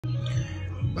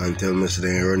Man tell me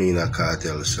they ain't running a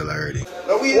cartel cell already.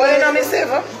 What you know myself?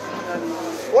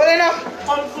 What you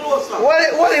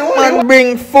know? Man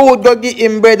bring food, go get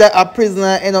him brother a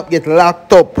prisoner, end up get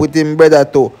locked up with him brother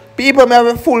too. People may have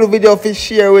a full video to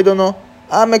share with you know.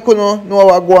 I make you know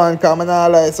what go on, because I know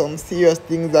like some serious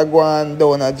things that go on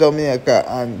down in Jamaica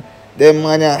and them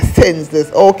man are senseless.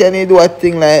 How can you do a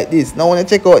thing like this? Now wanna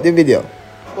check out the video.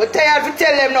 We tired to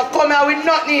tell them no come here with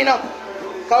nothing, you know.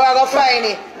 Cause we're gonna find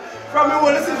it. From me,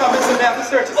 well, listen, I'm missing that to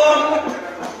search it.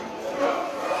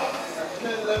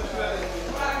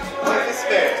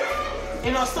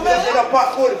 You know, some of them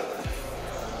pot food.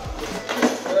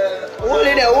 Hold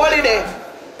it there.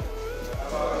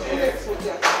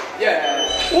 Yeah.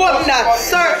 Open that,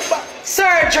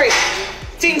 surgery.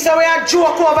 Things that we are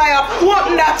joke over here.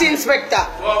 Open that, Inspector.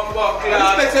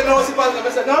 Inspector knows if I'm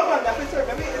saying, no, man, that's it,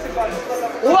 maybe it's a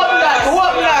Open that.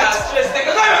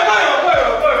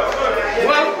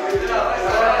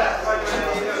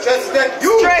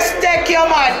 Stress take you,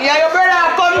 man. Yeah, your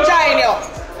brother come join you.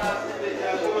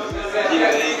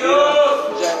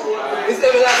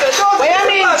 What you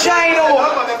mean join you?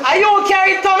 Are you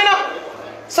carry it coming up?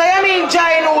 So you mean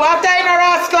join you? After you know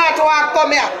rascal to walk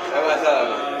come here.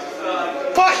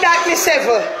 Cut that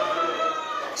myself.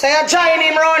 So you join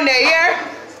him round there, here?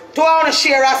 To want to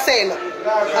share a cell.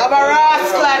 Have a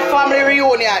rascal family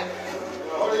reunion.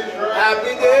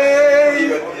 Happy day!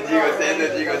 You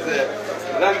say.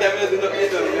 Long time you do not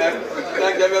eat on me.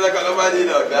 Long time you like nobody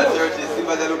know. That's your cheese.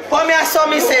 Come here, so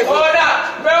myself.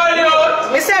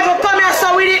 Myself, come here,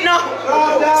 so with it now.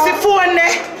 See phone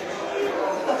there.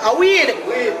 A weed.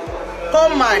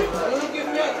 Come, man.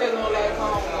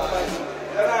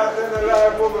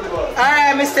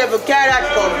 Alright, myself, carry that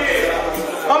come.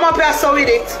 Come up here, so with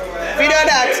it. Video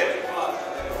that.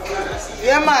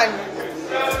 Yeah, man.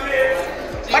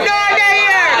 But don't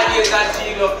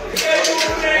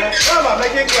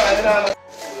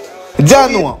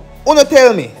John, you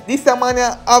tell me, this man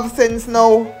have sense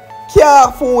now,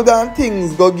 car food and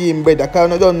things go give him brother,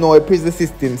 because you don't know a prison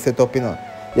system set up, you know.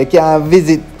 You can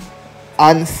visit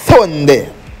on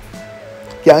Sunday.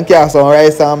 You can carry some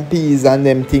rice and peas and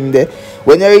them things there.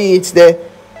 When you reach there,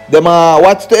 them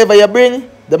whatever you bring,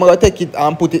 them going to take it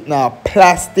and put it in a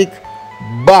plastic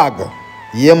bag.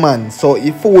 Yeah, man. So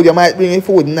if food, you might bring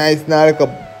food nice now, like a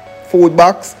food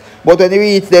box. But when you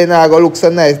reach there, now go look so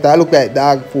nice. That look like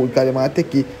dog food, because they might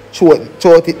take it, throw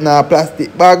it in a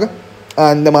plastic bag,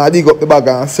 and they might dig up the bag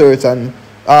and search and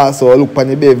also look on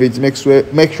the beverage. Make sure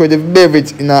the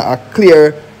beverage in a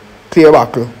clear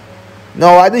bottle.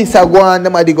 Now at this I go on, they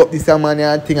might dig up this money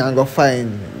and thing and go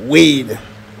find weed. I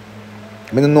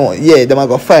don't know. Yeah, they might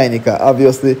go find it, because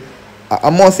obviously I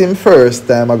must him first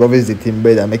time I go visit him,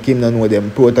 brother, make him know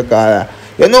them protocol.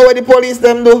 You know what the police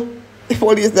them do? The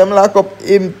police them lock up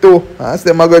him too. And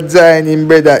say I go join him,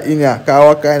 brother, in here.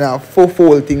 Because what kind of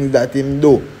foul things that him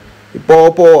do. The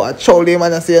popo, I told him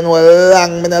and I say, you know,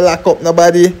 long, I don't lock up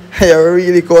nobody. You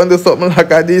really can't do something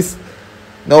like this.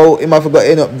 Now, him have to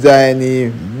end up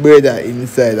joining brother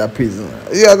inside the prison.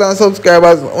 You guys and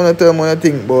subscribers, I want to tell me what you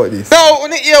think about this. Now,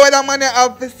 when you hear what that man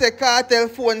have to say, Kartel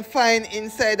Phone find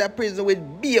inside the prison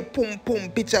with be a pum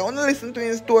picture. I want to listen to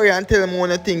his story and tell him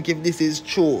what you think if this is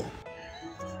true.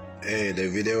 Hey, the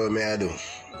video what I do,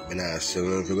 when I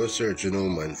still if you go search your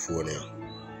man phone here.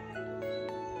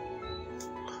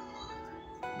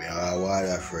 Me have a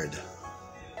water friend.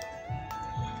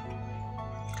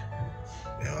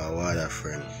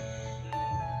 Friend.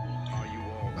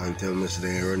 Man tell me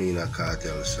they ain't running a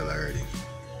cartel cell already.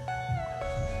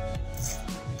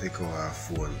 Take out our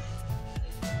phone.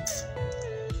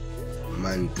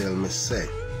 Man tell me say,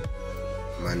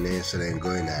 man name say they ain't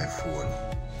going to phone.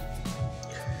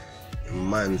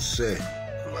 Man say,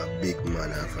 I'm a big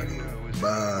man after him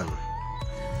born.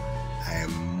 I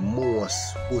am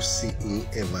most pussy he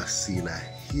ever seen in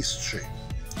history.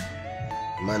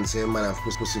 Man say man have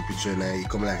pussy picture and he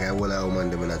come like a whole woman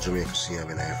them in a Jamaica see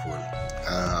him in an iPhone.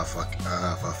 Half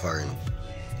a foreign.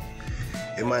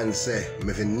 A man say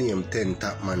me fi name 10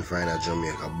 top man for in a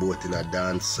Jamaica, both in a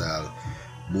dance hall,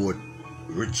 both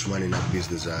rich man in a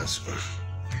business and so.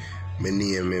 Me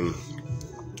name him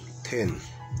 10.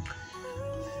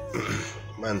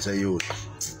 Man say youth.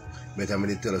 Better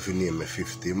me tell if you name me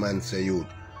 50. Man say youth.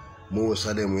 Most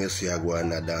of them will see I go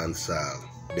in a dance hall.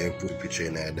 Then put picture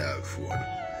in a dog phone.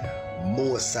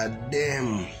 Most of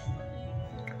them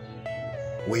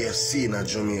where you see in a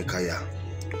Jamaica, yeah,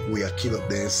 where you kill up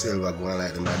themselves going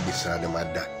like them at this and them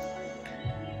at that.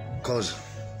 Cause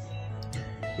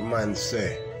the man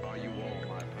say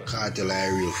Kartel is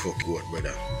a real fuck goat,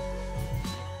 brother.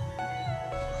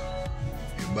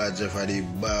 You bad for the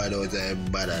bad out of a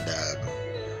bad dog.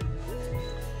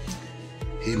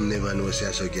 him never know say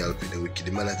a girl fit the wicked.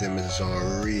 The man that tell me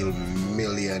some real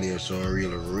millionaire, some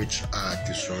real rich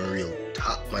artist, some real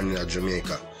top man in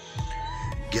Jamaica.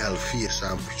 Girl face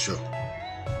and picture.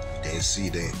 Then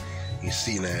you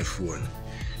see in her phone.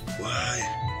 Why?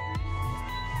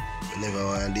 I never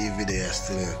want to leave video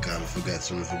still because I forgot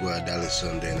something for go to Dallas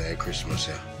Sunday night Christmas.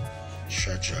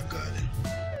 Shut your garden.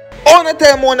 I wanna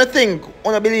tell me wanna think,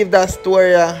 wanna believe that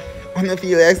story. I wanna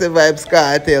feel like the Vybz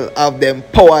Kartel have them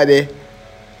power there.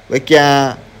 We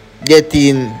can get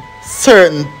in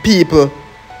certain people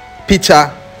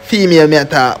picture, female me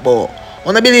talk about. I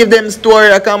wanna believe them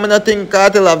story. I can't think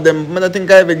Kartel have them. I think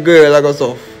every girl I go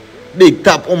so big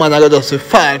top woman I go just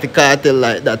fall for Kartel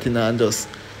like that, you know, and just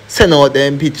send out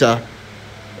them picture.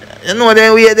 You know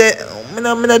them way they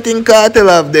I think Kartel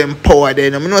have them power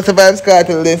there. I know Vybz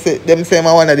Kartel them say I'm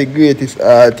one of the greatest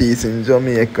artists in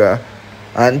Jamaica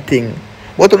and thing.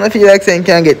 But I feel like saying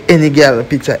can get any girl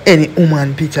picture, any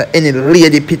woman picture, any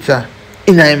lady picture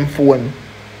in her phone.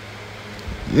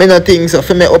 I don't think so.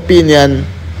 For my opinion,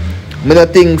 I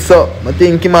don't think so. I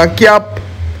think him a cap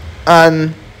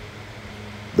and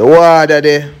the water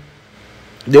there.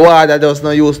 The water does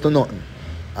not use to nothing.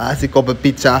 I see a couple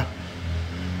picture.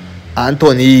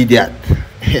 Anthony Idiot.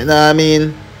 You know what I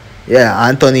mean? Yeah,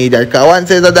 Anthony Idiot. Because once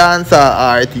he's a dancer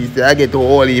artist, I get a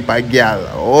whole heap of girl.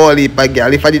 Whole heap of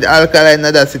girl. If I did alkaline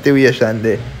in that situation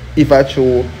there, if I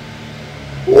show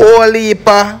whole heap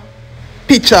of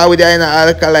picture with an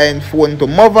alkaline phone to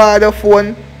mother the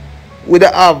phone, would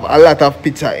have a lot of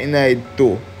picture in it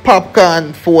too.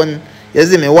 Popcorn phone. You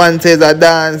see me, once he's a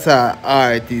dancer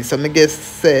artist. So I guess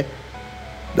say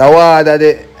the water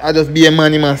there, I just be a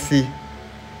man you must see.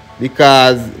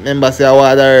 Because remember say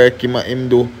what the work him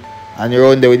do and you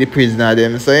run there with the prisoner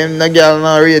them. So him the girl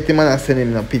not rate him and not send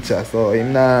him no picture. So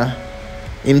him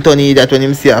turn idiot when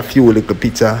him see a few little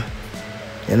picture.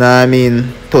 You know what I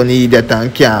mean? Turn idiot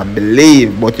and can't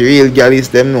believe. But the real girl is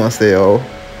them know say oh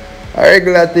a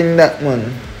regular thing that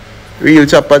man. Real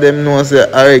chopper them know say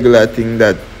a regular thing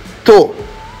that too.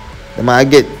 Them a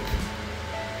get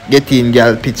in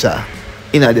girl picture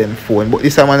in a them phone. But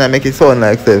this man I make it sound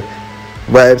like say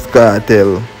Vybz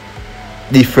Kartel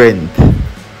different.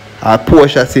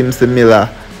 Portia seems similar.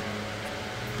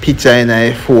 Picture in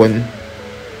her phone.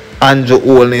 Andrew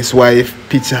Olney's wife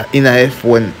picture in her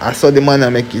phone. I saw the man I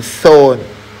make it sound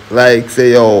like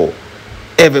say yo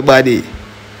everybody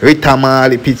Rita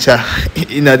Marley picture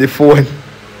in the phone.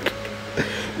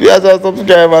 We have some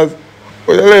subscribers.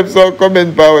 When you leave some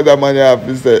comment power with the man you have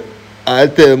to say, I'll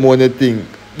tell them what you think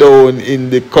down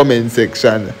in the comment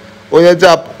section. When you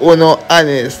drop on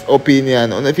honest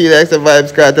opinion, when you feel like the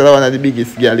Vybz Kartel are one of the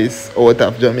biggest girls out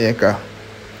of Jamaica,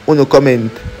 when you comment,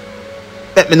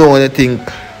 let me know what you think.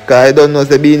 Because I don't know if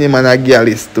Beanie Man a girl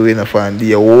is too enough and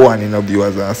they are one in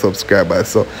viewers and subscribers.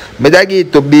 So, I give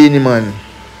it to Beanie Man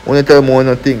when you tell me what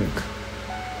you think.